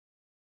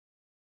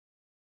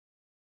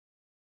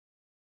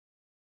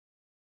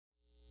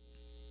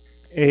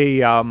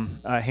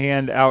a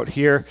hand out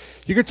here.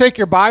 You can take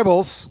your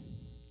Bibles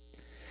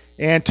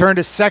and turn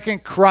to 2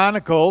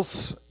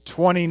 Chronicles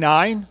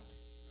 29.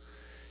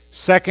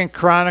 2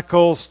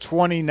 Chronicles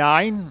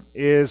 29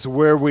 is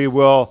where we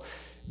will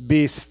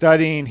be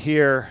studying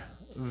here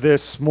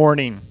this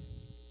morning.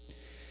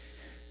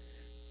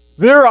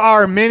 There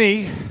are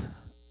many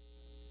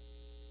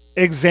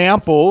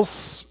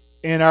examples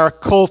in our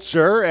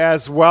culture,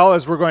 as well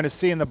as we're going to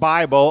see in the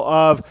Bible,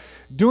 of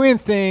doing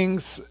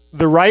things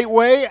the right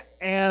way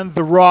and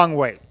the wrong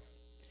way.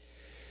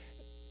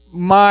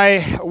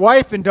 My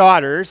wife and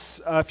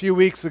daughters, a few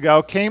weeks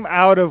ago, came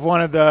out of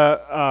one of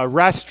the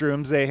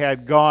restrooms they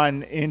had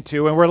gone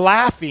into and were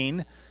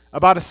laughing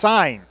about a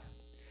sign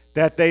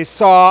that they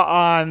saw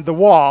on the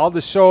wall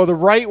to show the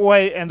right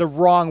way and the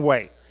wrong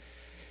way.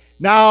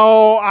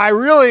 Now, I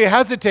really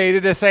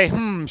hesitated to say,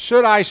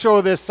 should I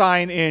show this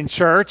sign in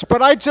church?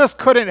 But I just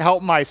couldn't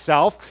help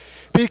myself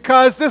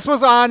because this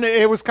was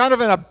it was kind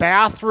of in a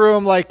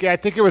bathroom, like I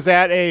think it was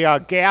at a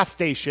gas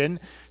station.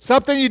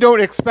 Something you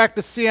don't expect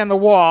to see on the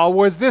wall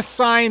was this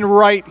sign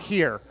right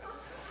here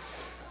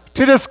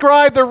to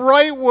describe the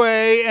right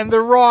way and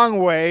the wrong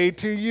way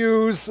to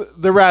use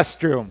the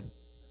restroom.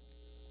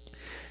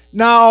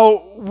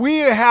 Now, we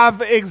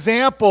have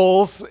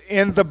examples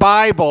in the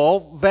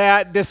Bible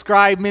that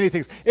describe many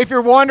things. If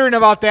you're wondering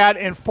about that,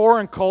 in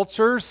foreign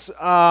cultures,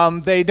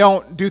 they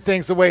don't do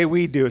things the way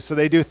we do, so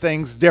they do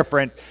things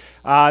different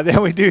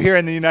than we do here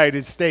in the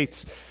United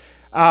States.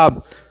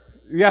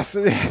 Yes,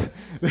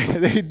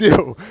 they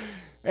do.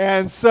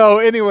 And so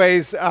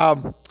anyways,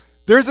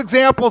 there's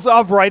examples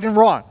of right and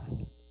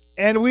wrong.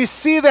 And we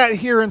see that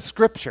here in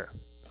Scripture.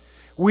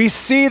 We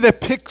see the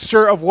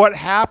picture of what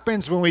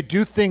happens when we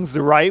do things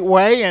the right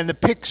way and the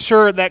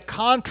picture that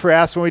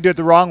contrasts when we do it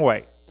the wrong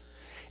way.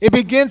 It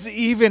begins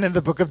even in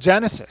the book of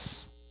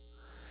Genesis.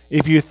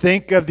 If you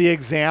think of the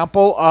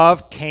example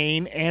of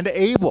Cain and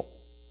Abel,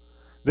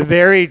 the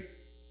very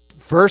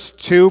first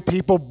two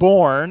people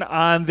born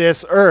on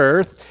this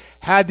earth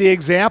had the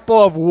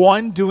example of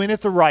one doing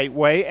it the right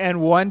way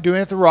and one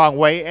doing it the wrong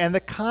way, and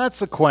the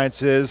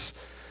consequences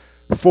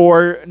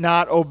for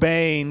not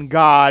obeying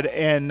God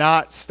and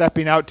not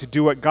stepping out to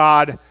do what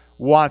God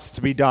wants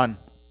to be done.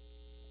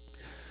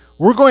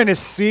 We're going to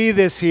see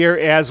this here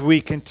as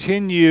we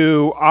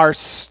continue our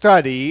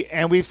study,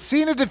 and we've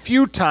seen it a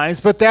few times,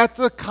 but that's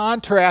the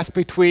contrast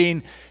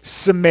between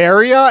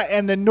Samaria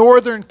and the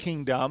northern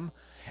kingdom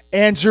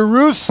and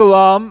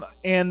Jerusalem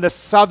and the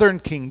southern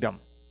kingdom.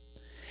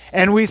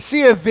 And we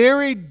see a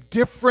very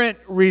different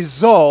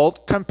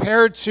result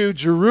compared to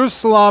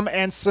Jerusalem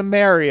and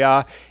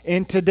Samaria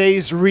in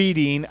today's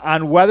reading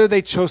on whether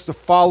they chose to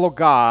follow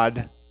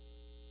God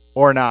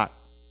or not.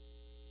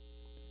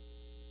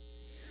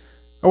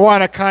 I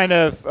want to kind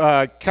of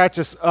catch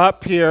us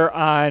up here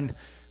on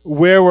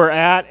where we're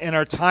at in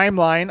our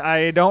timeline.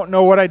 I don't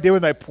know what I did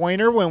with my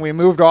pointer when we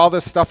moved all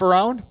this stuff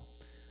around.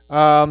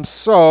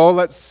 So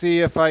let's see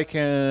if I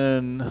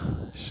can,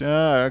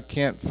 I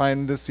can't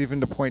find this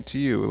even to point to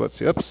you. Let's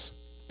see, oops.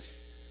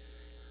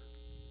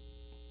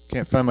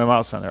 Can't find my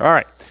mouse on there. All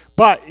right.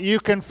 But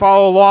you can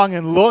follow along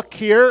and look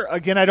here.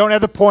 Again, I don't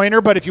have the pointer,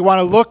 but if you want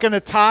to look in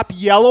the top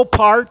yellow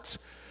part,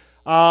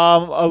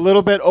 a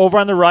little bit over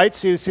on the right,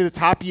 so you see the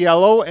top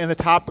yellow and the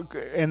top,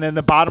 and then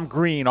the bottom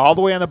green. All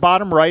the way on the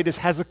bottom right is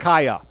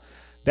Hezekiah.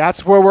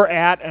 That's where we're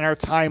at in our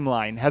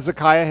timeline.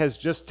 Hezekiah has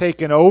just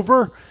taken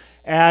over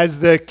as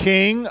the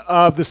king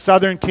of the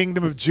southern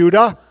kingdom of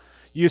Judah.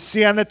 You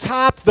see on the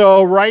top,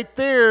 though, right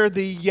there,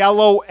 the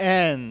yellow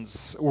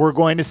ends. We're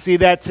going to see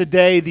that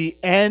today. The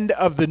end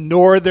of the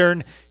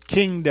northern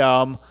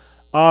kingdom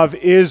of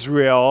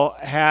Israel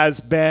has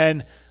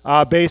been,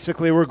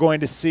 basically, we're going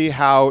to see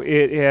how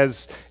it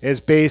is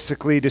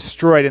basically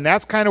destroyed. And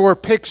that's kind of our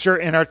picture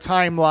in our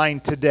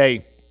timeline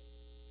today.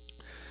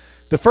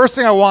 The first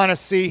thing I want to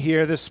see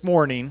here this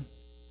morning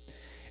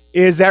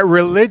is that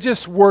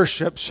religious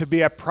worship should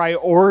be a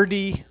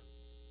priority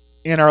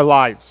in our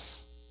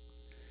lives.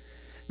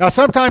 Now,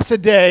 sometimes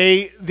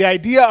today, the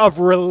idea of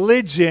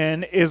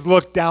religion is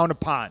looked down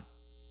upon.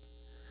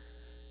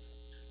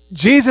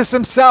 Jesus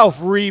himself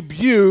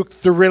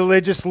rebuked the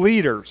religious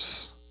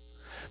leaders.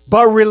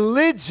 But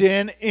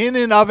religion in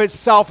and of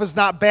itself is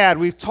not bad.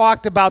 We've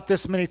talked about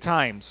this many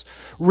times.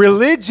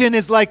 Religion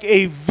is like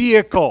a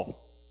vehicle.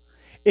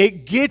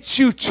 It gets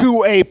you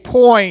to a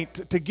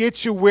point to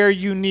get you where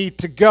you need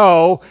to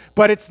go,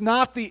 but it's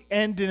not the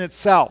end in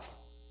itself.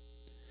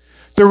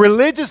 The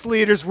religious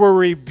leaders were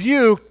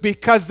rebuked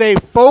because they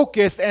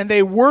focused and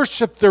they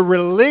worshiped the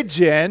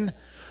religion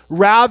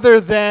rather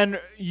than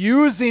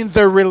using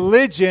the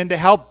religion to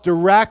help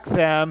direct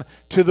them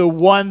to the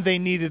one they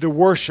needed to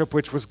worship,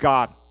 which was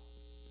God.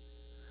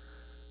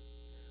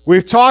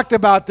 We've talked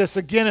about this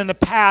again in the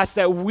past,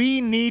 that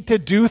we need to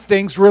do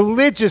things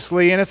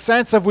religiously in a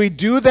sense of we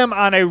do them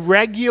on a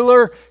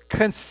regular,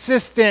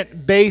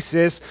 consistent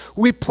basis.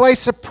 We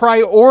place a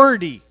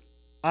priority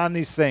on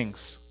these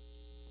things.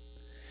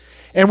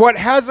 And what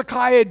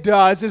Hezekiah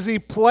does is he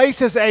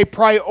places a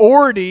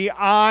priority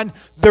on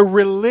the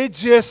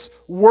religious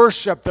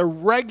worship, the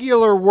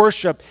regular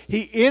worship.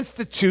 He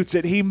institutes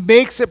it. He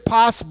makes it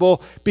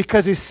possible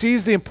because he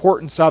sees the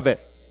importance of it.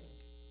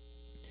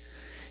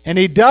 And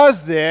he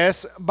does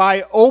this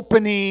by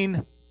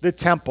opening the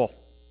temple.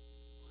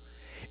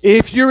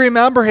 If you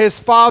remember, his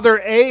father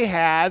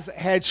Ahaz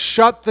had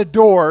shut the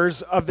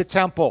doors of the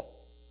temple.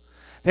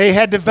 They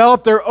had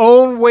developed their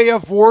own way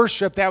of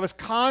worship that was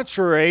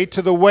contrary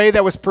to the way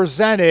that was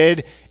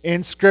presented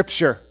in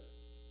Scripture.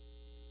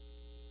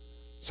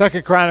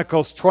 2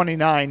 Chronicles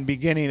 29,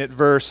 beginning at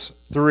verse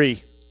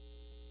 3.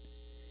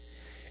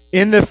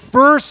 In the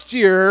first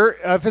year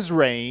of his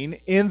reign,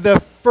 in the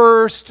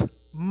first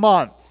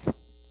month,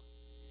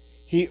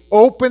 he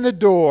opened the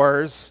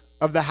doors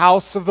of the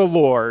house of the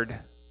Lord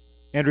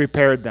and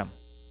repaired them.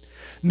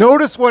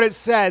 Notice what it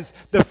says,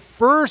 the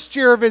first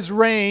year of his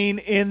reign,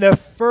 in the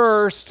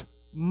first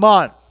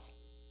month,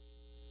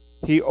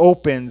 he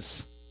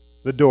opens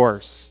the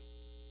doors.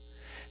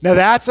 Now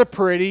that's a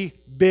pretty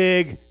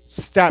big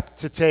step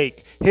to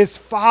take. His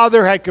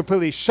father had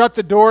completely shut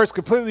the doors,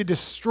 completely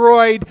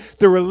destroyed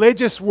the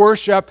religious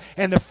worship,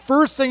 and the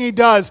first thing he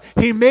does,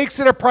 he makes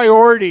it a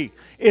priority,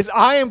 is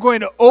I am going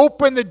to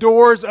open the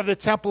doors of the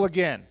temple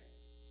again.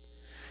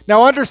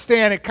 Now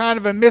understand, it kind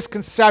of a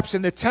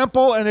misconception. The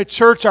temple and the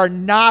church are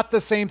not the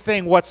same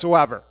thing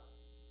whatsoever.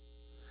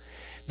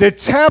 The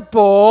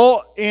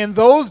temple, in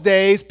those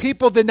days,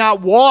 people did not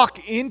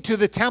walk into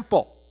the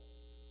temple.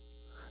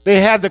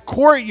 They had the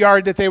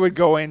courtyard that they would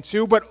go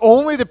into, but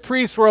only the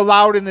priests were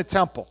allowed in the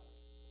temple.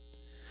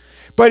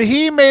 But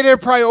he made it a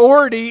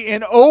priority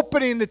in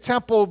opening the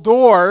temple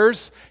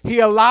doors. He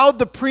allowed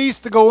the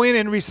priests to go in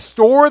and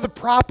restore the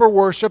proper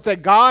worship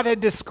that God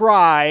had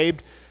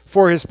described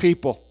for his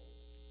people.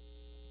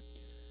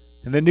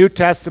 In the New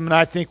Testament,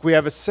 I think we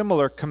have a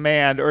similar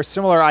command or a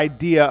similar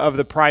idea of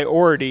the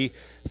priority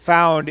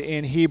found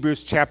in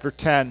Hebrews chapter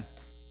 10.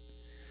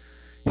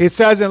 It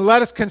says, and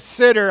let us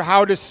consider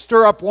how to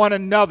stir up one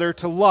another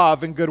to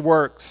love and good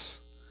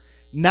works,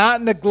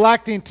 not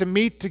neglecting to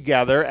meet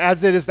together,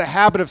 as it is the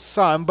habit of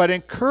some, but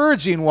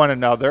encouraging one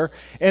another,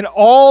 and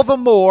all the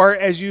more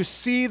as you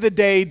see the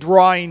day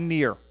drawing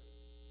near.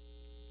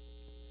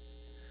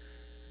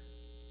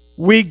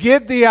 We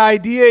get the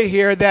idea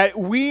here that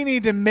we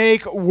need to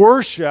make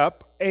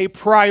worship a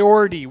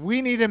priority.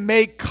 We need to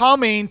make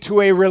coming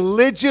to a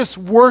religious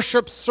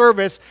worship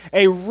service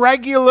a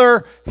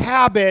regular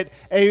habit,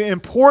 an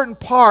important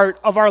part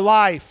of our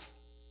life.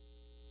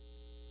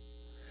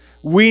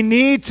 We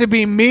need to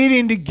be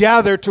meeting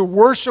together to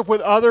worship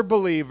with other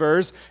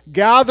believers,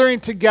 gathering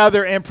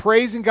together and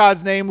praising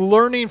God's name,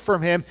 learning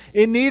from Him.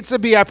 It needs to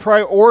be a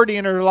priority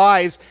in our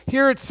lives.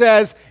 Here it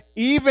says,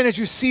 even as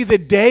you see the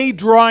day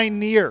drawing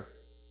near.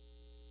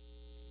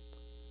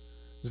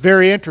 It's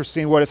very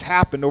interesting what has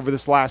happened over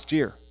this last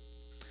year.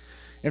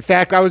 In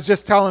fact, I was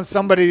just telling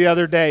somebody the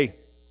other day,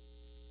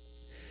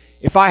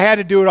 if I had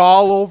to do it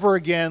all over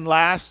again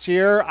last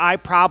year, I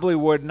probably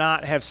would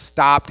not have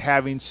stopped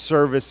having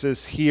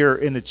services here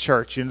in the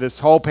church. You know, this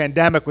whole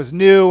pandemic was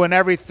new and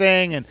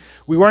everything, and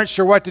we weren't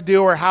sure what to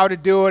do or how to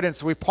do it, and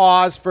so we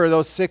paused for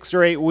those 6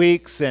 or 8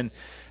 weeks, and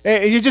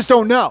you just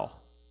don't know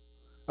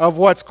of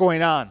what's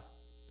going on.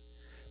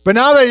 But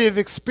now that you've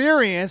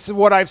experienced,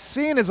 what I've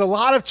seen is a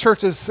lot of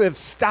churches have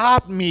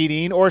stopped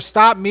meeting or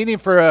stopped meeting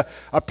for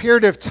a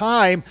period of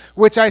time,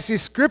 which I see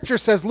Scripture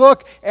says,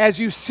 look, as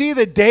you see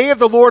the day of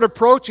the Lord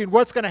approaching,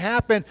 what's going to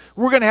happen?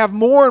 We're going to have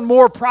more and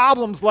more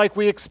problems like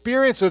we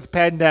experienced with the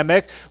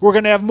pandemic. We're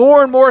going to have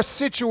more and more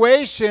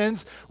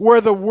situations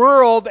where the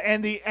world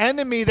and the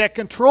enemy that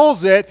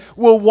controls it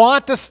will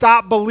want to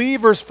stop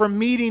believers from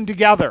meeting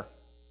together.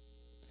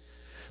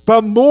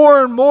 But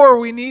more and more,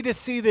 we need to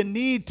see the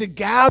need to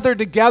gather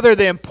together,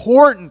 the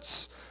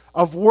importance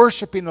of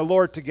worshiping the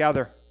Lord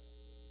together.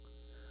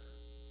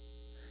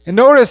 And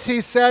notice he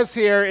says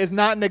here is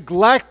not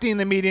neglecting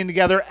the meeting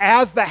together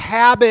as the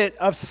habit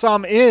of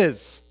some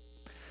is.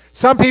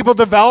 Some people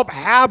develop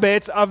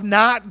habits of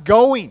not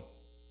going.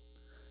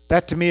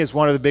 That to me is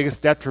one of the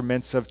biggest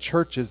detriments of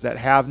churches that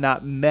have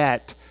not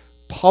met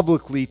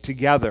publicly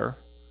together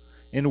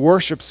in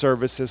worship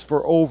services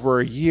for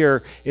over a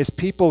year, is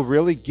people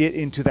really get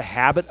into the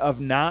habit of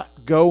not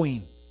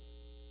going.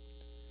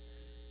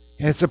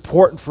 And it's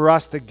important for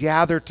us to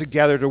gather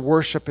together to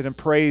worship and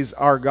praise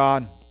our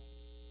God.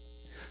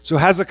 So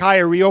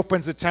Hezekiah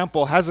reopens the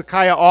temple.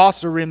 Hezekiah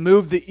also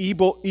removed the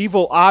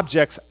evil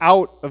objects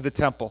out of the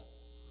temple.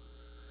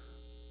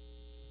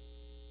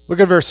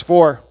 Look at verse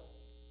 4.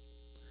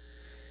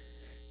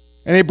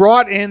 And he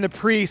brought in the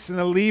priests and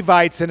the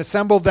Levites and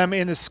assembled them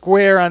in the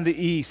square on the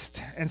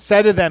east, and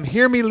said to them,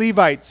 hear me,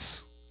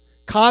 Levites,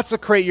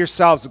 consecrate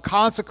yourselves, and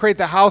consecrate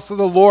the house of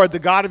the Lord, the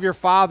God of your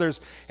fathers,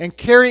 and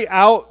carry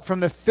out from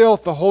the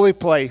filth the holy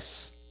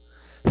place.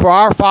 For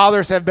our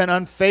fathers have been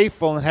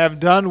unfaithful and have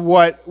done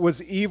what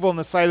was evil in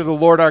the sight of the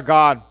Lord our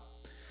God.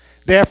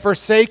 They have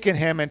forsaken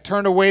him and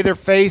turned away their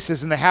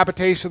faces in the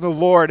habitation of the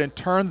Lord and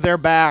turned their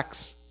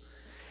backs.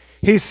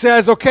 He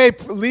says, okay,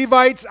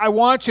 Levites, I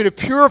want you to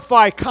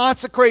purify,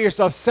 consecrate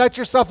yourself, set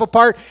yourself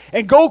apart,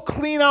 and go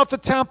clean out the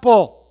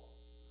temple.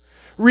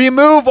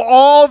 Remove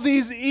all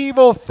these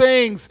evil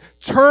things.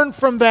 Turn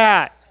from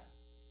that.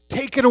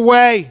 Take it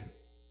away.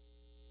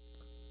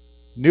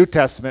 New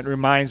Testament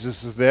reminds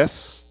us of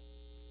this.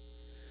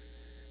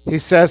 He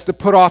says to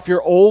put off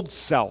your old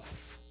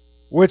self,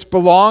 which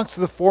belongs to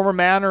the former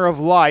manner of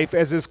life,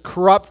 as is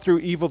corrupt through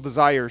evil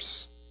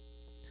desires.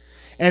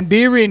 And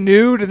be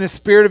renewed in the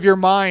spirit of your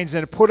minds,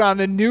 and put on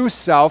the new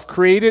self,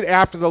 created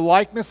after the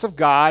likeness of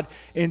God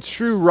in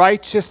true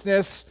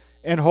righteousness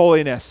and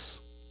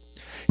holiness.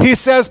 He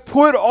says,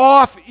 put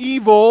off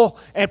evil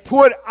and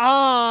put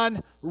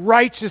on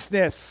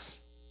righteousness.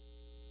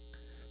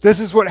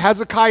 This is what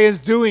Hezekiah is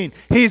doing.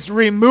 He's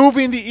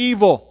removing the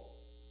evil.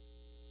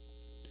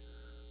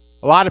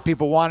 A lot of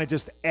people want to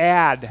just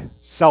add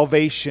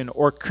salvation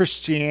or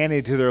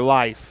Christianity to their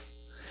life.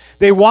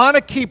 They want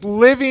to keep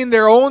living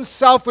their own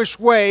selfish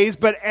ways,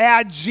 but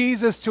add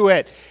Jesus to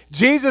it.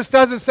 Jesus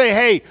doesn't say,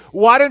 hey,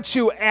 why don't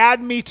you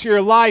add me to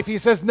your life? He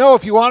says, no,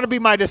 if you want to be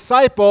my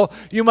disciple,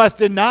 you must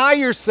deny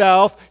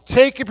yourself,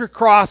 take up your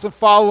cross, and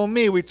follow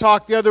me. We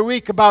talked the other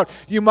week about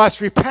you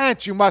must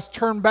repent, you must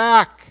turn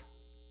back.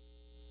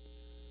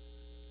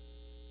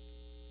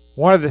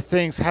 One of the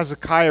things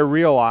Hezekiah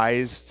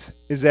realized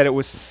is that it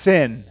was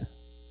sin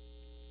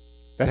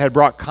that had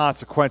brought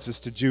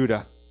consequences to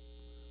Judah.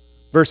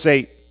 Verse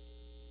 8.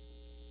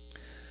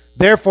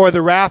 Therefore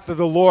the wrath of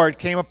the Lord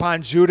came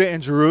upon Judah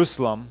and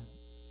Jerusalem,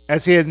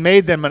 as he had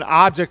made them an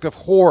object of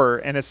horror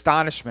and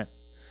astonishment,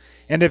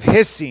 and of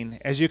hissing,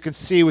 as you can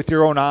see with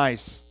your own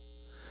eyes.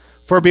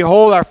 For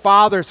behold, our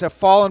fathers have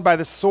fallen by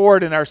the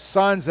sword, and our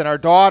sons and our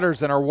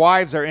daughters and our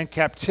wives are in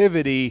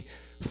captivity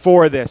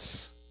for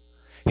this.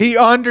 He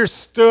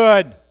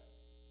understood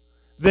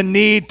the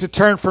need to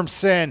turn from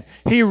sin.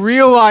 He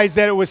realized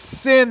that it was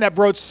sin that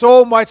brought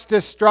so much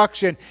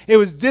destruction. It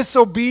was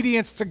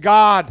disobedience to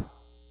God.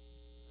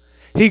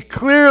 He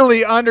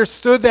clearly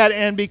understood that,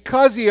 and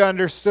because he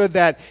understood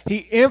that,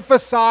 he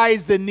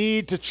emphasized the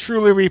need to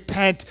truly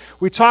repent.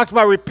 We talked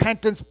about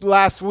repentance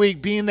last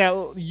week, being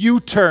that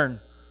U-turn,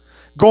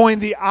 going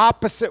the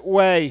opposite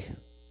way.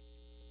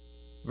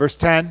 Verse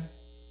 10.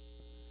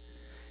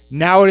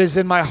 Now it is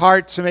in my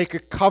heart to make a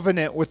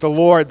covenant with the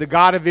Lord, the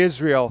God of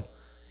Israel,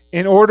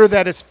 in order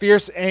that his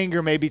fierce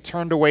anger may be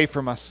turned away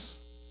from us.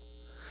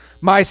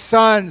 My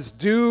sons,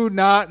 do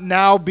not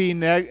now be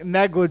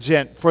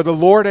negligent, for the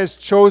Lord has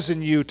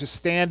chosen you to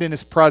stand in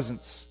his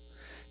presence,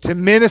 to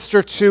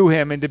minister to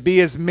him, and to be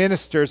his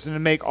ministers, and to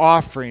make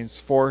offerings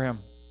for him.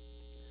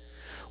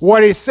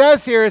 What he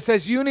says here, it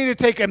says you need to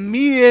take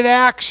immediate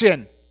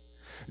action.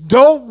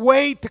 Don't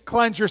wait to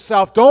cleanse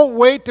yourself. Don't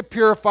wait to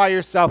purify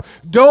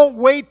yourself. Don't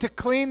wait to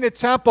clean the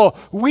temple.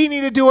 We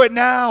need to do it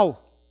now.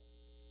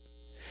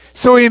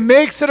 So he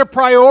makes it a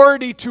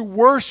priority to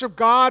worship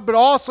God, but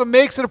also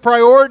makes it a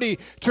priority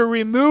to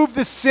remove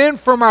the sin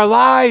from our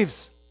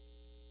lives.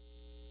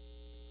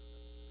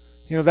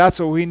 You know, that's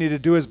what we need to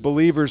do as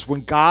believers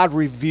when God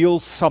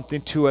reveals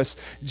something to us.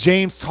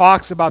 James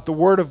talks about the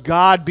Word of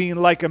God being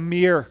like a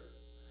mirror.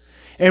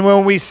 And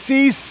when we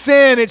see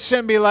sin, it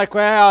shouldn't be like,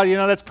 well, you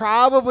know, that's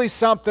probably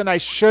something I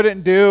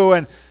shouldn't do,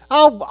 and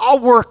I'll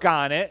work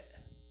on it.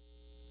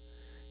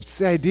 It's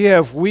the idea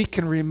of we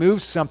can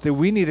remove something.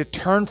 We need to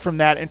turn from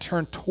that and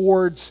turn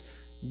towards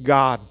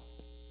God.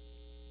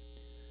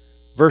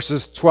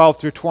 Verses 12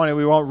 through 20,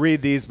 we won't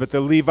read these, but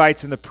the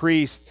Levites and the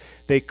priests,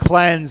 they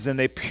cleanse and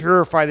they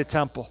purify the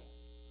temple.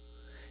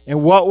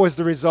 And what was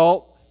the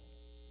result?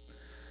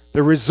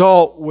 The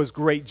result was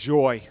great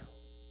joy.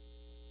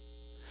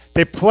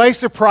 They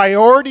placed a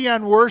priority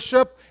on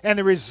worship, and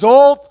the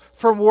result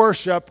from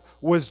worship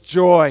was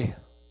joy.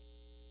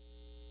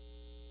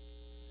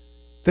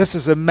 This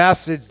is a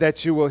message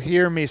that you will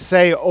hear me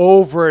say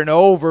over and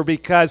over,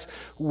 because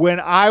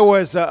when I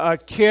was a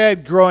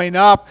kid growing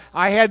up,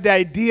 I had the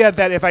idea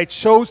that if I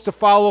chose to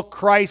follow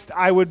Christ,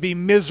 I would be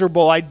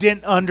miserable. I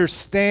didn't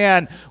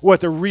understand what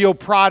the real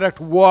product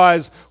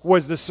was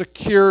the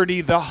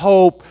security, the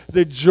hope,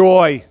 the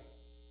joy,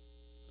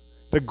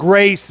 the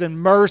grace and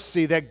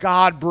mercy that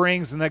God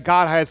brings and that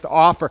God has to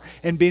offer,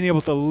 and being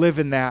able to live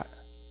in that.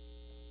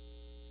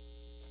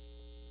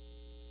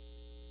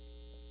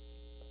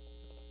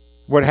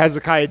 What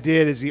Hezekiah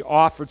did is he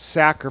offered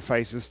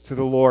sacrifices to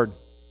the Lord.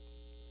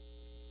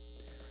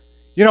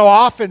 You know,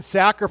 often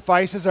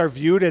sacrifices are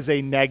viewed as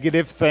a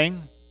negative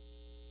thing.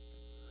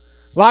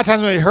 A lot of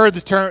times when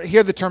we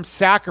hear the term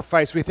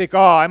sacrifice, we think,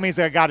 oh, that means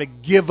I got to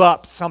give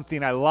up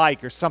something I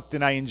like or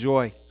something I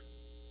enjoy.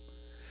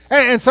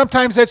 And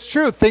sometimes that's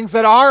true, things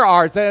that are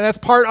ours, and that's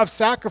part of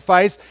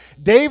sacrifice.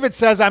 David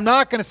says, I'm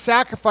not going to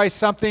sacrifice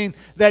something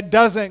that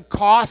doesn't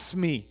cost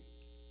me.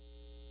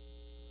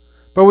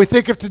 But we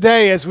think of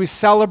today as we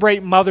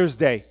celebrate Mother's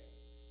Day.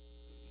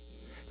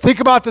 Think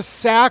about the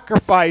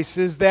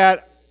sacrifices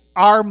that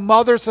our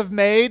mothers have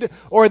made,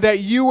 or that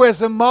you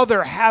as a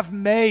mother have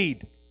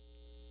made.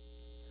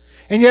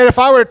 And yet if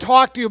I were to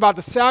talk to you about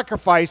the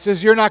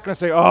sacrifices, you're not going to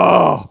say,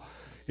 oh,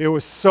 it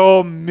was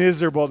so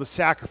miserable to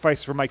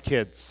sacrifice for my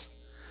kids.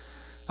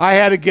 I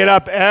had to get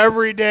up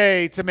every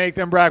day to make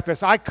them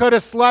breakfast. I could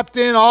have slept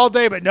in all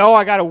day, but no,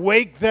 I got to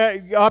wake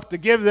up to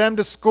give them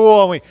to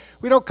school. And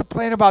we don't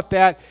complain about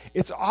that.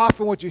 It's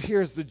often what you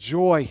hear is the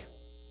joy.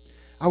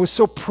 I was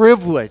so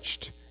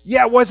privileged.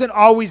 Yeah, it wasn't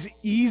always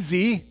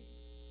easy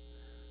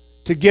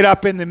to get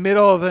up in the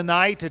middle of the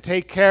night to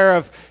take care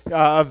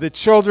of the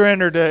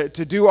children, or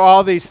to do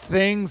all these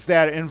things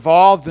that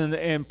involved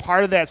in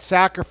part of that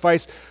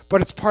sacrifice, but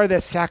it's part of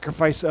that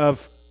sacrifice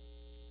of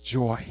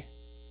joy.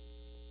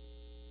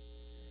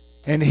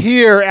 And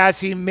here, as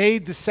he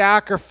made the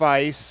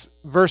sacrifice,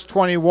 verse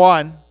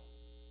 21,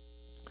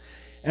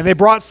 and they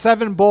brought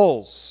 7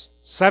 bulls,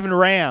 7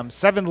 rams,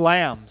 7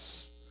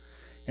 lambs,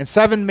 and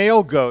 7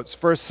 male goats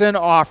for a sin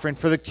offering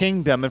for the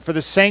kingdom and for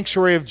the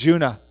sanctuary of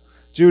Judah.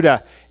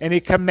 And he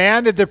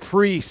commanded the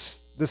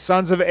priests, the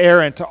sons of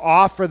Aaron, to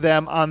offer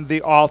them on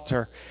the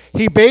altar.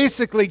 He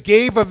basically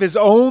gave of his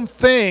own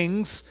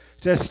things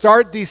to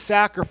start these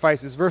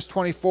sacrifices. Verse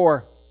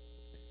 24.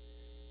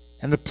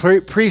 And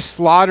the priests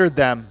slaughtered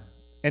them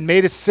and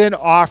made a sin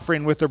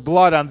offering with their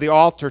blood on the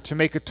altar to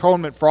make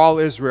atonement for all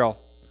Israel.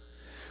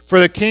 For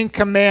the king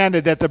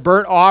commanded that the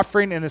burnt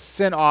offering and the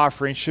sin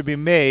offering should be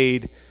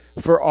made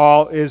for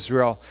all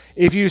Israel.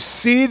 If you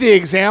see the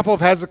example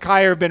of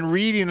Hezekiah, have been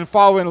reading and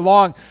following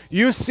along,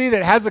 you see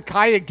that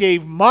Hezekiah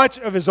gave much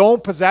of his own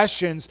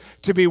possessions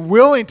to be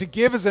willing to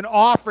give as an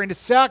offering, to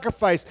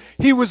sacrifice.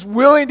 He was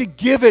willing to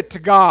give it to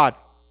God.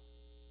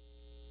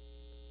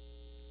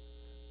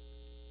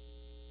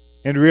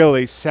 And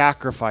really,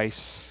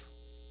 sacrifice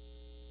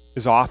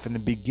is often the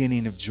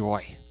beginning of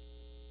joy.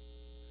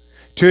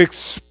 To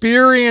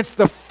experience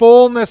the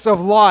fullness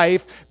of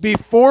life,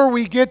 before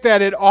we get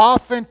that, it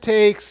often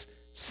takes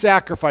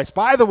sacrifice.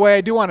 By the way,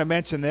 I do want to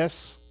mention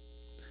this.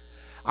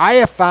 I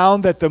have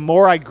found that the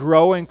more I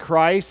grow in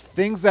Christ,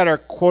 things that are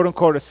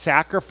quote-unquote a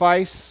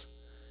sacrifice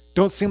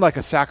don't seem like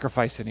a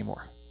sacrifice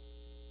anymore.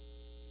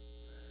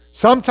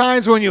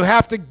 Sometimes when you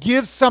have to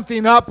give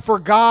something up for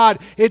God,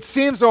 it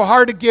seems so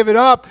hard to give it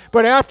up,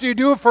 but after you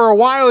do it for a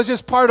while, it's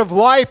just part of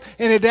life,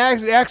 and it's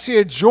actually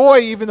a joy,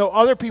 even though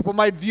other people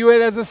might view it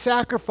as a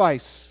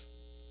sacrifice.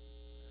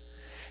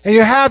 And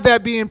you have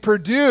that being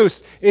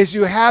produced, is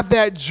you have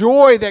that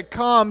joy that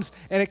comes,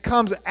 and it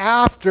comes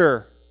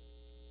after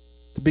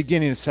the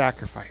beginning of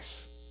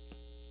sacrifice.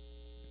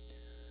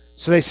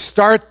 So they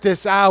start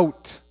this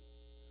out,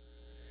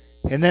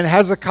 and then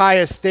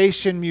Hezekiah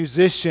stationed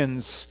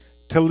musicians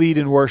to lead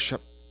in worship.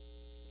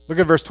 Look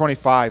at verse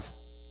 25.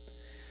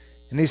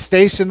 And he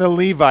stationed the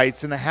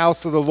Levites in the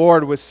house of the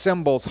Lord with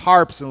cymbals,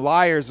 harps, and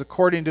lyres,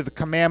 according to the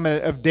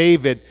commandment of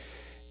David,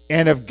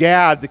 and of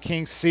Gad the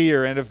king's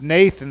seer, and of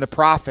Nathan the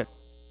prophet.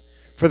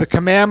 For the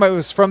commandment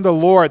was from the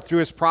Lord through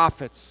his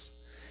prophets.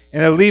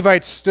 And the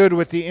Levites stood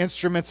with the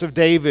instruments of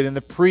David, and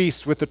the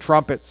priests with the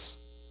trumpets.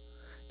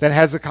 Then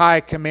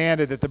Hezekiah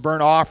commanded that the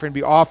burnt offering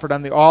be offered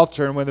on the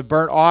altar, and when the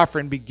burnt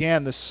offering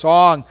began, the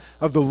song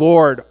of the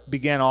Lord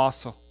began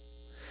also.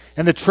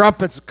 And the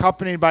trumpets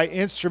accompanied by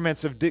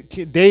instruments of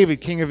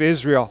David, king of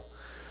Israel.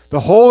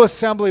 The whole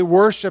assembly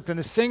worshipped, and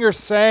the singers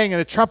sang, and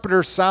the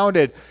trumpeters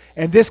sounded,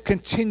 and this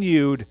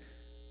continued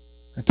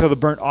until the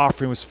burnt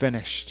offering was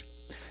finished.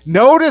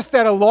 Notice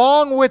that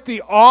along with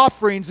the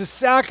offerings, the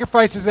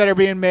sacrifices that are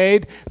being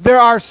made, there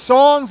are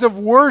songs of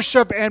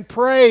worship and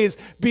praise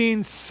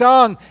being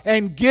sung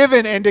and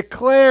given and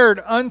declared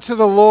unto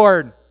the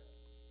Lord.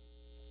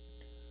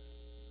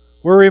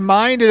 We're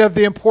reminded of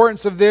the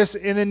importance of this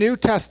in the New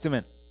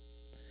Testament,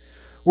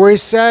 where he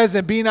says,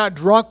 and be not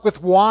drunk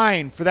with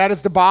wine, for that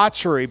is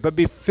debauchery, but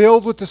be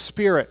filled with the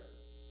Spirit,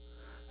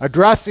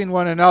 addressing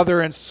one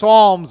another in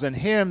psalms and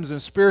hymns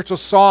and spiritual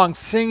songs,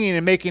 singing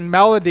and making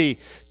melody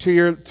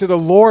to the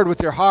Lord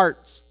with your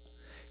hearts,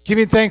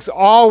 giving thanks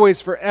always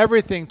for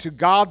everything to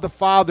God the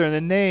Father in the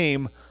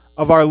name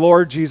of our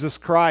Lord Jesus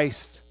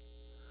Christ.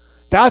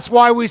 That's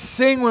why we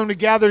sing when we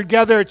gather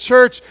together at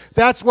church.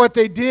 That's what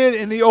they did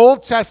in the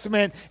Old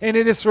Testament, and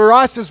it is for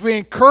us as we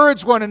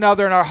encourage one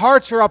another and our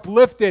hearts are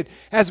uplifted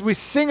as we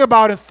sing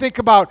about and think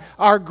about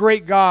our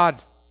great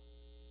God.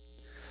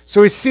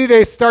 So we see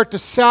they start to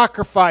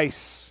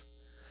sacrifice.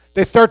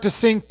 They start to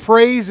sing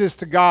praises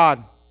to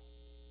God.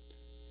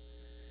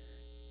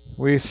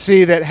 We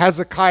see that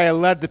Hezekiah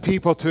led the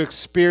people to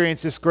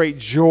experience this great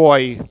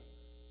joy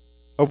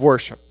of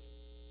worship.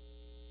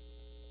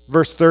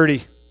 Verse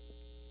 30.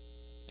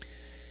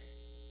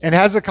 And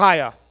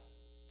Hezekiah,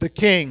 the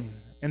king,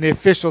 and the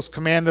officials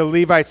commanded the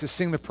Levites to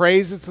sing the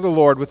praises to the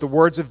Lord with the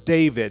words of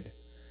David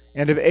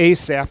and of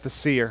Asaph the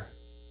seer.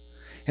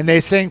 And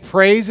they sang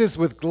praises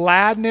with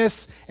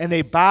gladness, and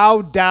they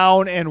bowed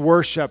down and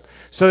worship.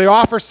 So they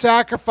offer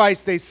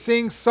sacrifice, they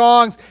sing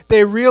songs,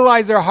 they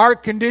realize their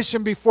heart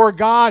condition before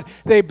God.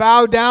 They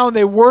bow down,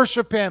 they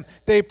worship him,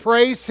 they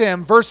praise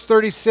him. Verse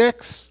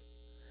 36,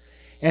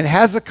 and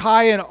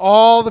Hezekiah and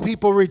all the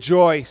people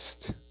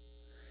rejoiced,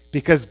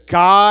 because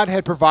God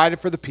had provided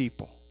for the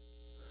people,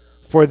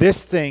 for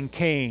this thing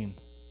came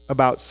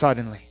about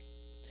suddenly.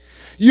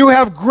 You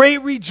have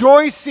great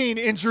rejoicing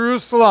in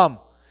Jerusalem.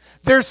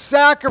 They're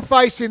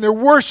sacrificing, they're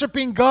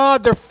worshiping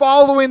God, they're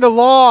following the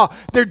law,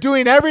 they're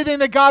doing everything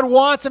that God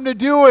wants them to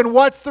do, and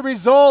what's the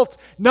result?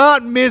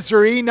 Not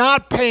misery,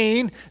 not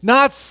pain,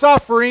 not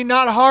suffering,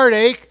 not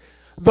heartache.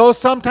 Though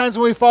sometimes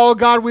when we follow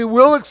God, we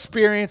will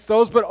experience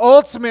those, but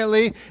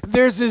ultimately,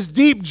 there's this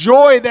deep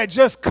joy that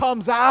just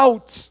comes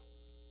out.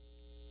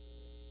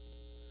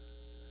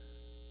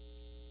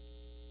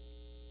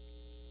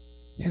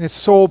 And it's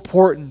so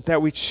important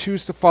that we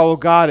choose to follow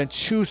God and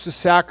choose to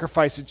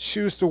sacrifice and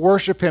choose to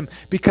worship Him,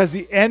 because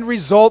the end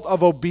result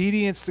of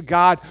obedience to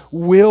God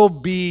will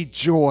be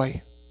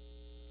joy,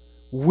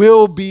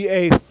 will be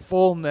a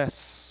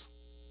fullness.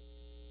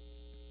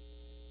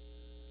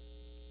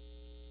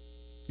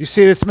 You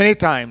see this many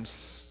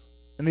times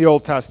in the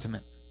Old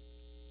Testament,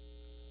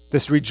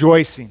 this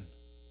rejoicing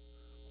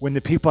when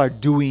the people are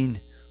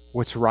doing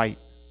what's right.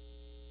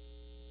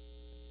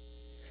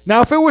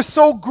 Now, if it was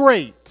so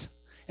great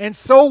and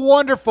so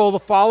wonderful to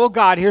follow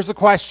God, here's the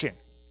question.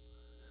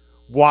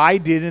 Why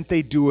didn't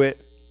they do it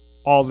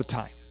all the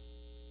time?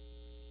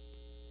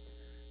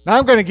 Now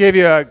I'm going to give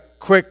you a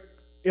quick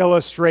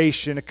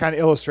illustration to kind of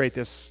illustrate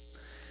this.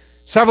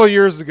 Several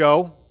years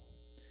ago,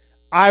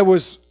 I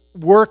was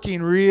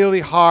working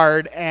really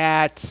hard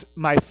at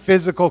my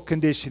physical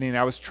conditioning.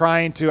 I was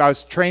training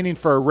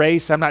for a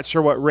race. I'm not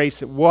sure what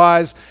race it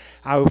was.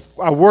 I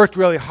worked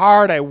really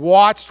hard. I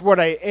watched what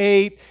I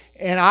ate,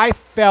 and I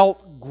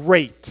felt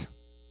great.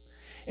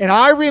 And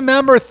I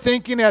remember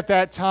thinking at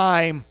that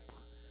time,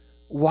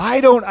 why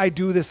don't I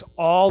do this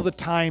all the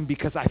time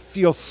because I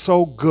feel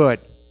so good?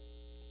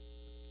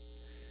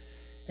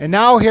 And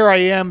now here I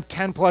am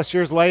 10 plus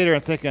years later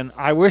and thinking,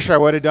 I wish I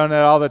would have done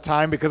that all the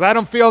time because I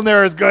don't feel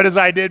near as good as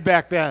I did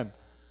back then.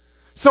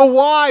 So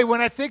why? When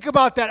I think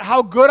about that,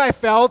 how good I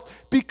felt,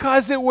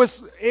 because it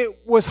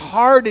was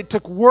hard, it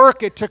took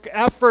work, it took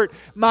effort.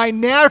 My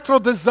natural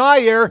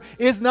desire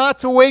is not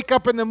to wake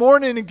up in the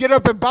morning and get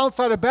up and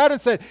bounce out of bed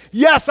and say,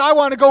 yes, I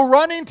want to go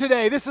running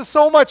today. This is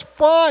so much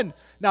fun.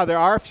 Now, there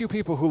are a few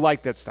people who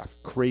like that stuff,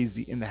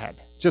 crazy in the head,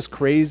 just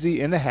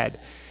crazy in the head.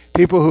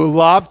 People who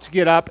love to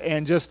get up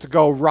and just to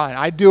go run.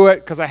 I do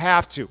it because I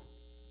have to.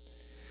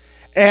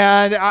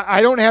 And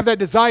I don't have that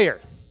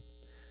desire.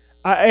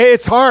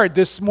 It's hard.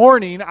 This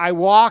morning, I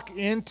walk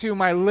into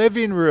my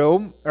living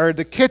room, or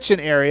the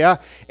kitchen area,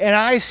 and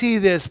I see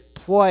this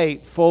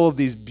plate full of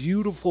these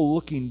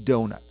beautiful-looking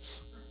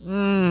donuts.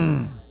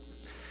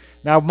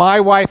 Now, my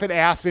wife had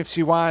asked me if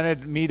she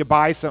wanted me to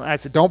buy some. I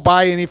said, don't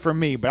buy any for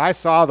me. But I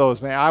saw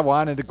those, man. I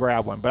wanted to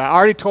grab one. But I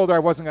already told her I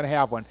wasn't going to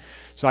have one,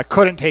 so I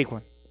couldn't take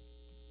one.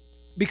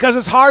 Because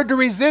it's hard to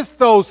resist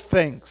those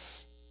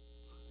things.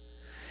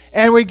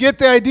 And we get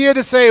the idea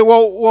to say,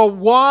 well,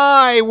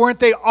 why weren't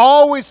they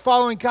always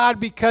following God?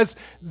 Because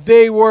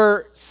they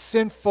were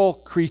sinful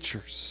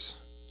creatures,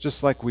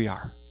 just like we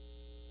are.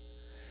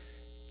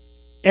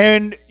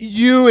 And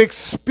you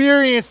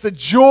experience the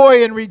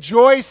joy and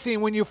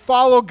rejoicing when you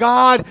follow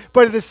God,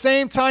 but at the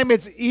same time,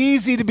 it's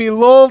easy to be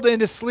lulled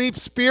into sleep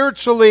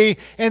spiritually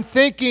and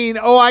thinking,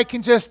 oh, I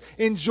can just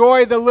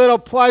enjoy the little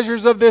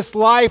pleasures of this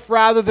life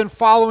rather than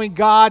following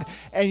God,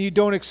 and you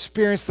don't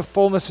experience the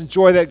fullness and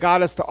joy that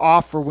God has to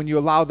offer when you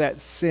allow that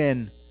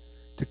sin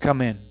to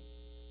come in.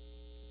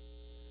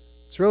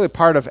 It's really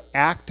part of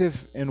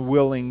active and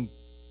willing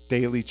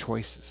daily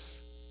choices.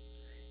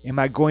 Am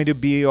I going to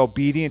be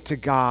obedient to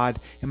God?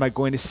 Am I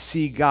going to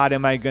see God?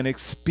 Am I going to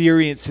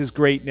experience His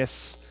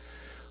greatness?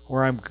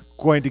 Or I'm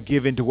going to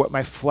give into what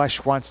my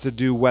flesh wants to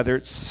do, whether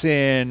it's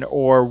sin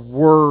or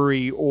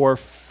worry or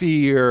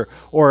fear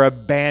or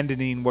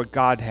abandoning what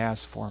God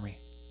has for me.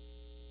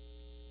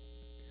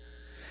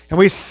 And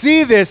we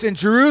see this in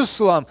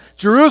Jerusalem.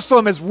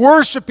 Jerusalem is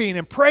worshiping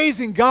and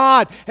praising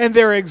God, and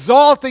they're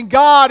exalting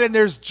God, and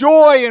there's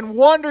joy and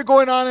wonder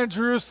going on in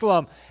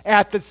Jerusalem.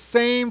 At the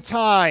same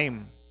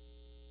time,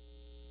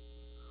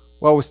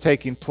 what was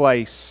taking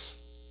place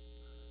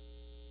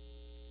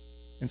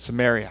in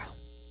Samaria.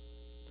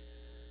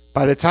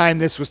 By the time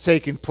this was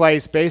taking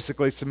place,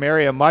 basically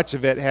Samaria, much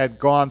of it had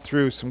gone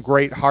through some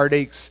great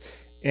heartaches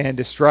and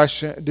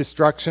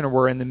destruction.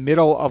 We're in the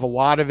middle of a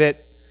lot of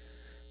it.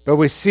 But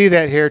we see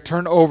that here.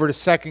 Turn over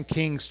to 2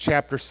 Kings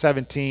chapter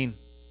 17.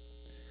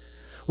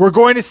 We're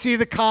going to see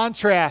the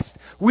contrast.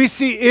 We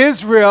see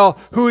Israel,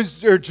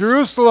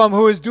 Jerusalem,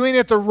 who is doing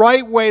it the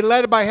right way,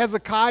 led by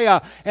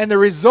Hezekiah, and the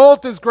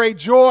result is great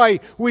joy.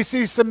 We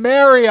see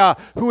Samaria,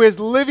 who is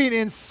living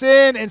in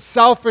sin and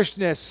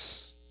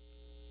selfishness.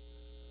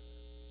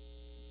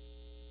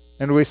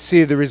 And we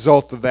see the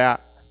result of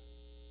that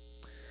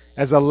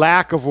as a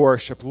lack of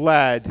worship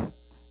led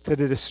to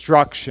the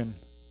destruction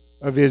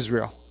of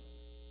Israel.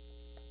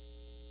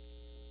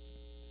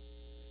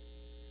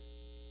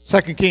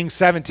 2 Kings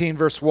 17,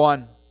 verse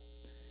 1.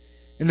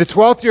 In the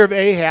 12th year of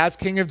Ahaz,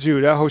 king of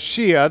Judah,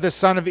 Hoshea, the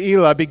son of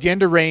Elah, began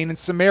to reign in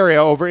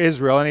Samaria over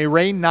Israel, and he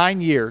reigned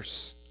 9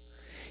 years.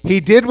 He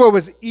did what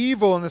was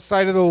evil in the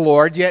sight of the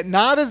Lord, yet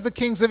not as the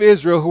kings of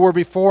Israel who were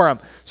before him.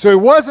 So he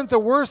wasn't the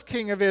worst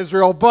king of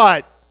Israel,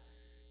 but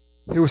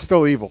he was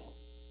still evil.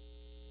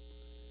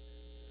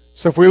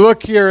 So if we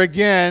look here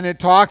again, it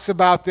talks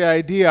about the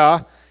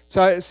idea.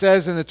 So it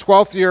says in the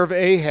 12th year of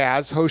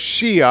Ahaz,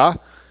 Hoshea.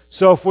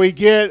 So if we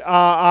get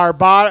our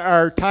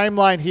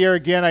timeline here,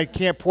 again, I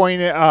can't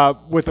point it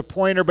with a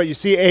pointer, but you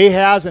see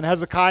Ahaz and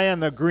Hezekiah in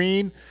the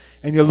green,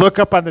 and you look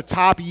up on the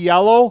top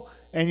yellow,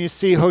 and you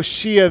see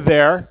Hoshea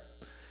there,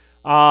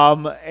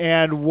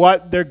 and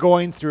what they're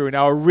going through.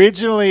 Now,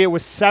 originally, it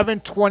was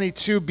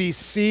 722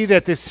 BC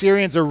that the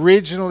Syrians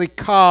originally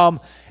come,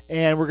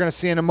 and we're going to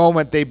see in a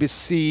moment, they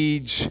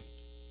besiege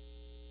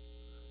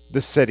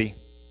the city.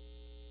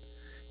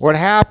 What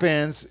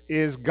happens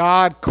is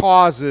God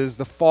causes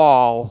the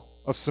fall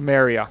of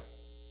Samaria.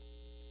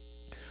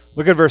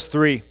 Look at verse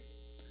 3.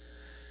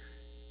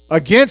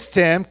 Against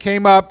him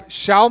came up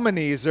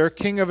Shalmaneser,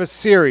 king of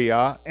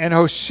Assyria, and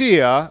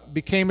Hoshea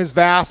became his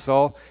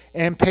vassal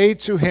and paid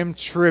to him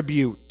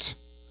tribute.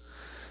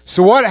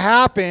 So what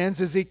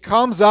happens is he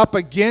comes up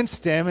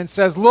against him and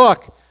says,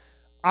 look,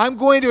 I'm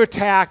going to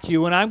attack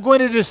you and I'm going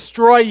to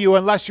destroy you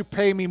unless you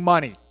pay me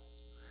money.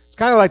 It's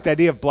kind of like the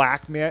idea of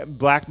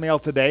blackmail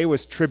today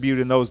was tribute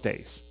in those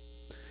days.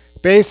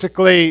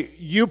 Basically,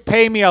 you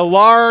pay me a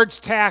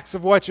large tax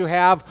of what you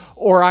have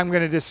or I'm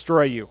going to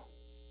destroy you.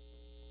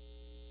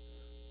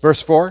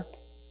 Verse 4.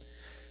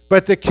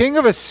 But the king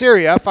of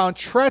Assyria found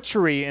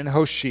treachery in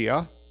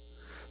Hoshea,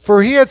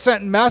 for he had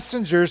sent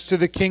messengers to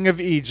the king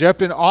of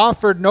Egypt and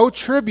offered no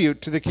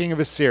tribute to the king of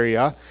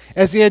Assyria,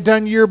 as he had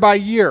done year by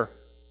year.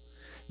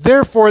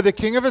 Therefore the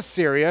king of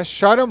Assyria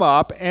shut him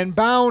up and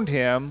bound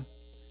him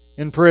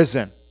in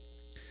prison.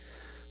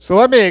 So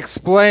let me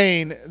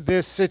explain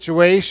this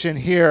situation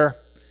here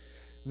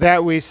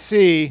that we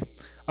see.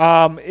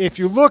 If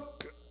you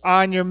look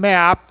on your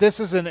map, this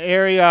is an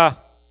area,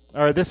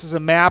 or this is a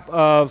map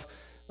of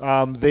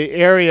the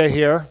area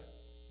here.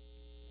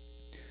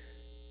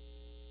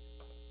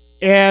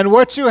 And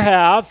what you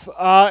have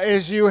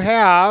is you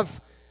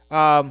have,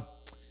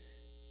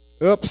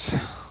 oops,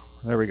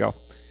 there we go,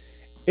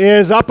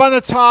 is up on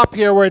the top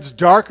here where it's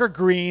darker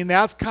green.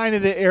 That's kind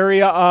of the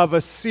area of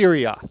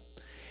Assyria.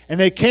 And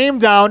they came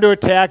down to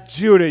attack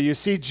Judah. You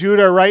see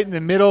Judah right in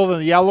the middle of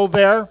the yellow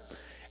there.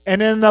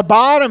 And in the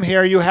bottom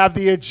here you have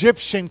the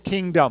Egyptian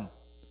kingdom.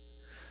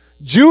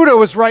 Judah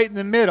was right in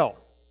the middle.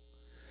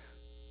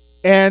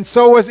 And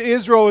so was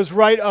Israel, is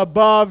right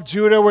above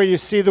Judah, where you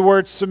see the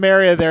word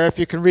Samaria there, if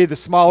you can read the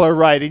smaller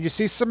right. And you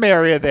see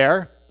Samaria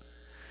there.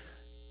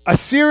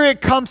 Assyria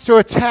comes to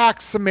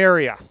attack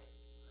Samaria.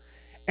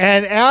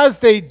 And as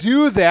they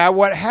do that,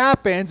 what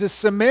happens is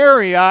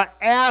Samaria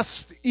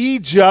asks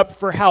Egypt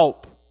for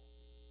help.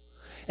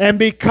 And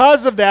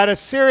because of that,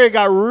 Assyria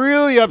got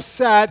really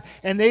upset,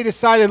 and they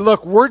decided,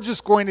 look, we're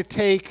just going to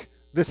take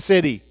the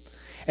city.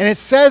 And it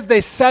says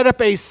they set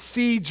up a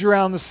siege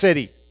around the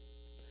city.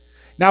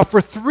 Now,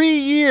 for 3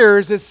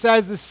 years, it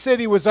says the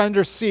city was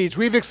under siege.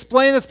 We've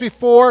explained this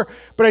before,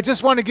 but I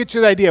just want to get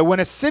you the idea.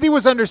 When a city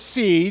was under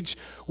siege,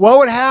 what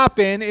would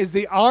happen is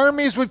the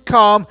armies would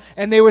come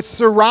and they would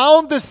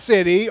surround the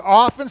city,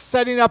 often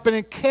setting up an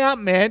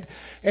encampment,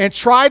 and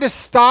try to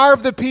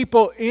starve the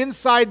people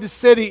inside the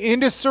city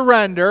into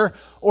surrender,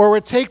 or it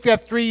would take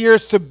that 3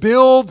 years to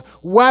build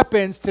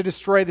weapons to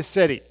destroy the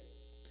city.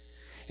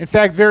 In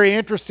fact, very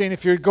interesting,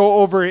 if you go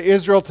over to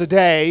Israel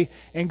today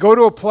and go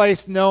to a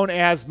place known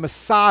as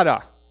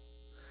Masada.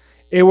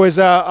 It was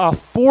a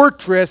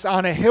fortress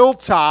on a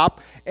hilltop,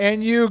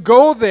 and you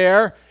go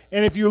there,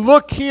 and if you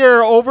look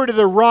here over to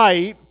the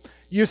right,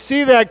 you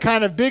see that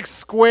kind of big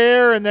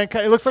square, and then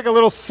it looks like a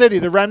little city,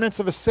 the remnants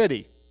of a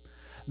city.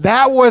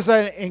 That was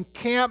an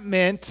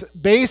encampment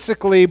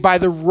basically by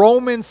the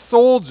Roman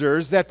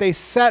soldiers that they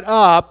set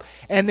up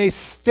and they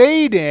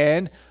stayed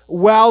in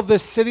while the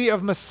city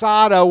of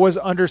Masada was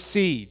under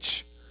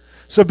siege.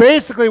 So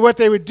basically what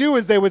they would do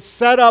is they would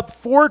set up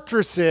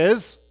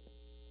fortresses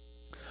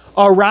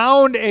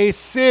around a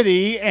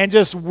city and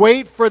just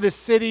wait for the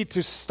city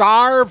to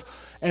starve,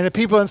 and the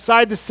people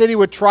inside the city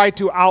would try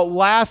to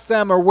outlast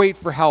them or wait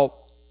for help.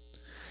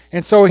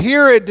 And so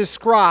here it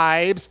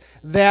describes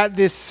that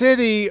the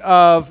city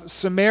of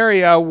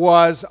Samaria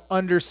was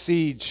under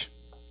siege.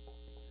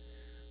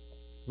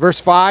 Verse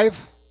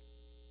 5.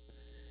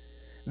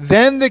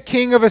 Then the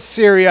king of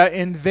Assyria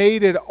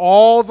invaded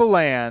all the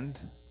land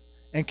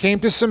and came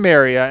to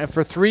Samaria, and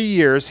for 3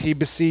 years he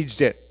besieged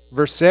it.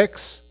 Verse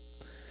 6.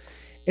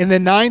 In the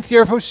 9th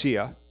year of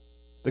Hoshea,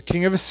 the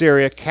king of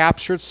Assyria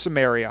captured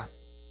Samaria,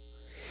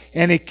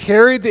 and he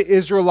carried the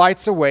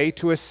Israelites away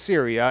to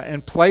Assyria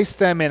and placed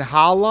them in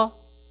Hala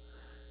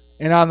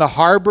and on the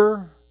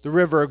harbor, the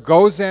river of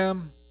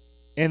Gozan,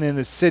 and in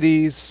the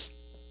cities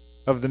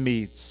of the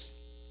Medes.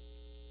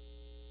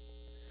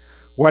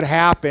 What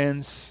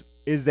happens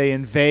is they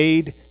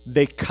invade,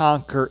 they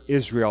conquer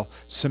Israel.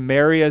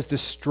 Samaria is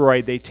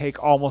destroyed. They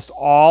take almost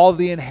all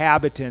the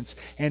inhabitants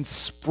and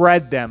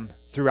spread them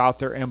throughout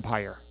their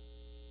empire,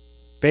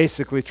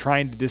 basically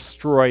trying to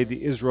destroy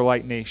the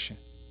Israelite nation.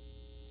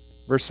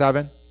 Verse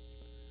 7.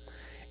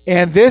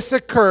 And this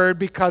occurred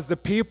because the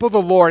people of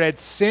the Lord had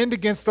sinned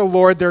against the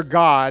Lord their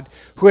God,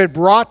 who had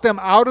brought them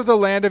out of the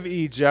land of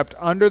Egypt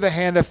under the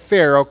hand of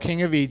Pharaoh,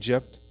 king of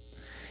Egypt.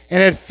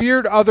 and had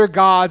feared other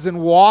gods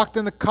and walked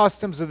in the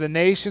customs of the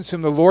nations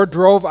whom the Lord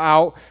drove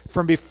out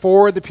from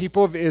before the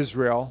people of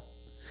Israel,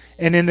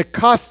 and in the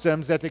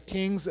customs that the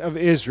kings of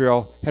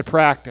Israel had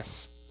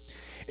practiced.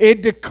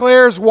 It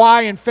declares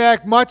why, in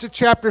fact, much of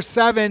chapter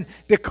 7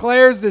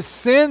 declares the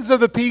sins of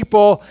the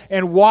people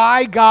and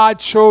why God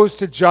chose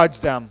to judge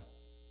them.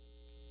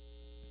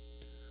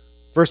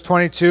 Verse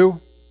 22,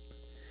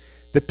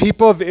 the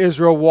people of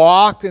Israel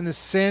walked in the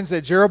sins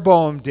that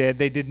Jeroboam did.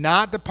 They did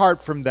not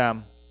depart from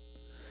them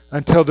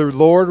until the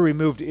Lord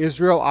removed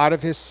Israel out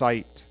of his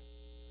sight,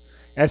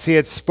 as he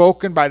had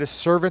spoken by the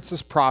servants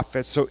as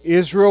prophets. So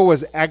Israel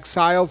was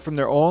exiled from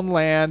their own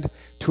land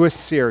to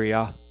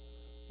Assyria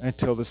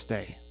until this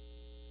day.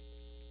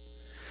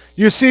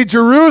 You see,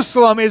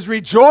 Jerusalem is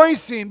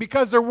rejoicing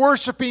because they're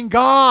worshiping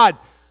God.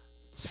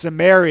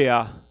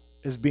 Samaria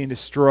is being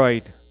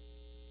destroyed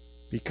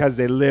because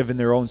they live in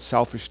their own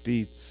selfish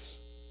deeds.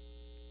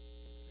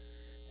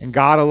 And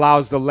God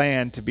allows the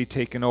land to be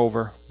taken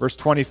over. Verse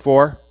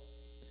 24.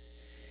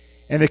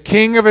 And the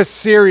king of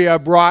Assyria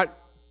brought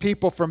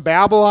people from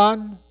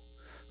Babylon,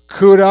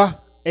 Cudah,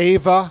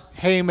 Ava,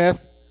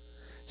 Hamath,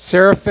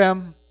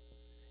 Seraphim,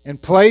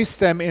 and placed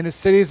them in the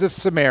cities of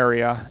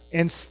Samaria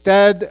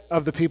instead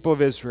of the people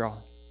of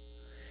Israel.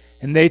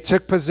 And they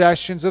took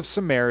possessions of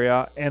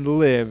Samaria and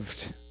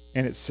lived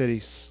in its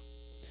cities.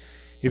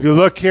 If you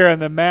look here on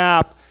the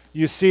map,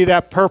 you see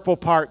that purple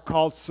part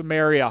called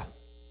Samaria.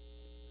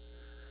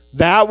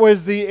 That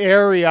was the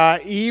area,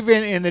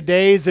 even in the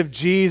days of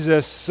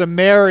Jesus,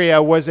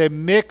 Samaria was a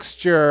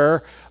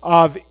mixture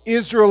of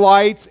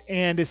Israelites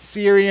and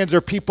Assyrians,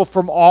 or people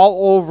from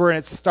all over, and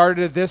it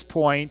started at this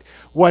point.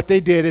 What they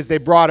did is they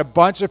brought a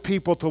bunch of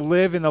people to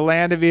live in the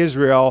land of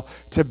Israel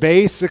to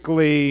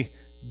basically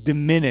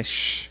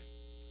diminish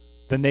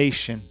the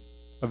nation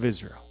of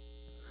Israel.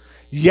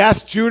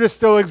 Yes, Judah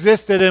still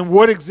existed and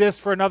would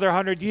exist for another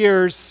 100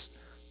 years,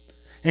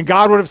 and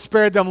God would have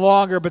spared them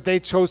longer, but they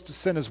chose to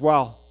sin as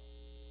well.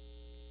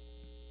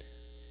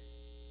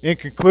 In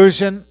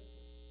conclusion,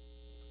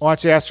 I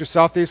want you to ask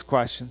yourself these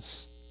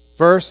questions.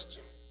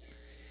 First,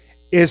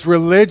 is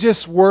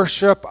religious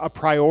worship a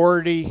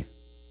priority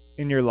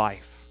in your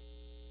life?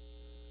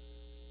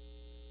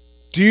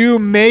 Do you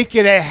make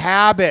it a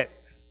habit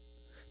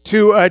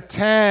to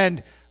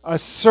attend a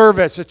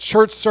service, a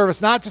church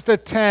service, not just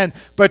attend,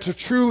 but to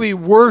truly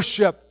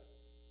worship?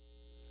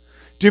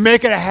 Do you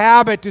make it a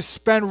habit to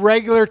spend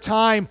regular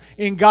time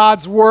in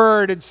God's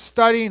Word and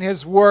studying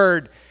His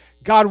Word?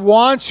 God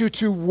wants you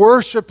to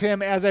worship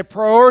Him as a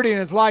priority in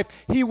His life.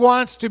 He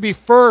wants to be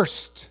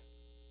first.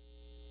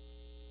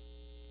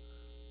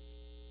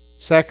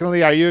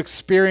 Secondly, are you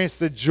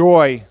experiencing the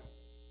joy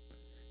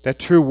that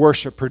true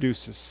worship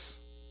produces?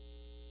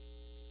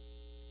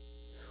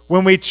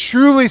 When we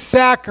truly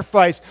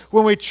sacrifice,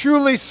 when we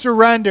truly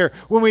surrender,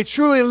 when we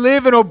truly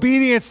live in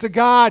obedience to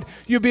God,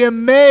 you'll be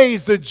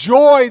amazed the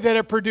joy that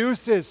it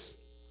produces.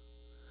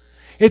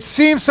 It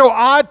seems so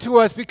odd to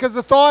us because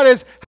the thought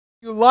is,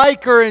 you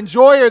like or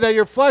enjoy or that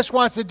your flesh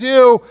wants to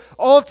do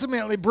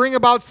ultimately bring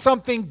about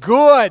something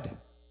good.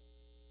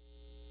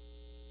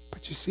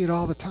 But you see it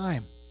all the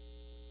time.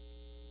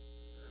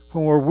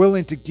 When we're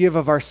willing to give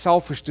of our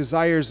selfish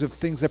desires of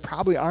things that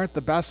probably aren't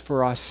the best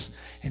for us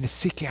and to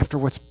seek after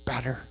what's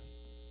better.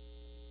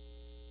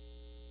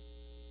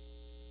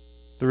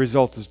 The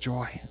result is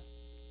joy.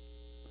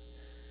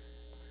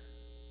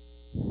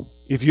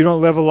 If you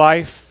don't live a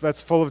life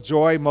that's full of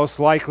joy, most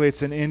likely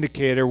it's an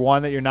indicator,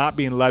 one, that you're not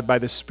being led by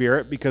the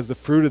Spirit, because the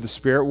fruit of the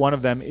Spirit, one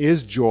of them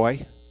is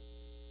joy.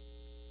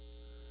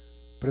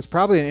 But it's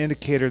probably an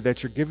indicator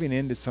that you're giving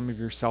in to some of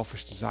your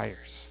selfish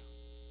desires.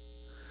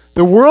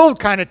 The world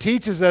kind of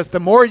teaches us the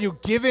more you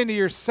give into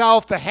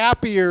yourself, the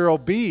happier you'll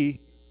be.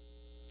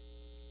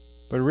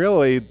 But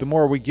really, the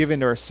more we give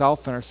into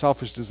ourselves and our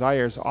selfish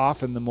desires,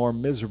 often the more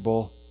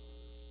miserable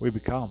we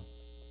become.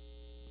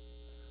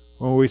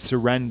 When we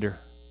surrender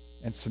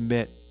and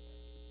submit,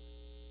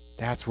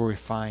 that's where we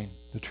find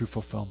the true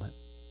fulfillment.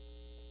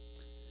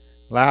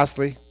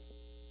 Lastly,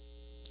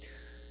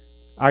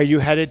 are you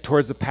headed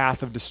towards the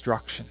path of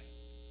destruction?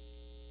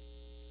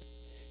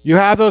 You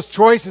have those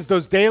choices,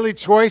 those daily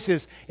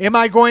choices. Am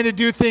I going to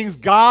do things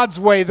God's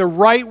way, the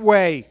right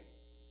way?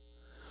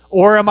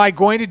 Or am I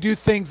going to do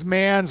things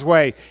man's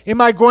way?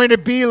 Am I going to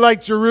be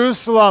like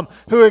Jerusalem,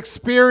 who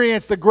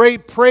experienced the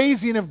great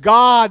praising of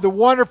God, the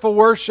wonderful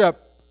worship?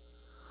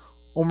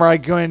 Or am I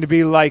going to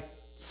be like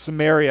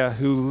Samaria,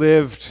 who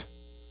lived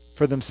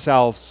for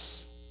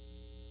themselves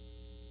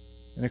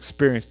and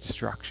experienced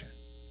destruction?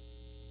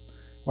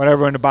 I want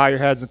everyone to bow your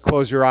heads and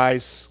close your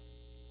eyes.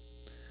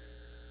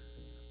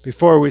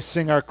 Before we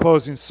sing our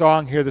closing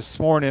song here this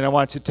morning, I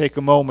want you to take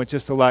a moment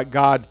just to let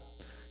God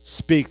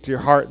speak to your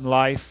heart and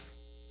life,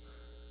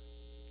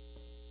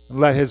 and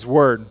let His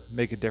Word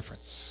make a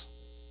difference.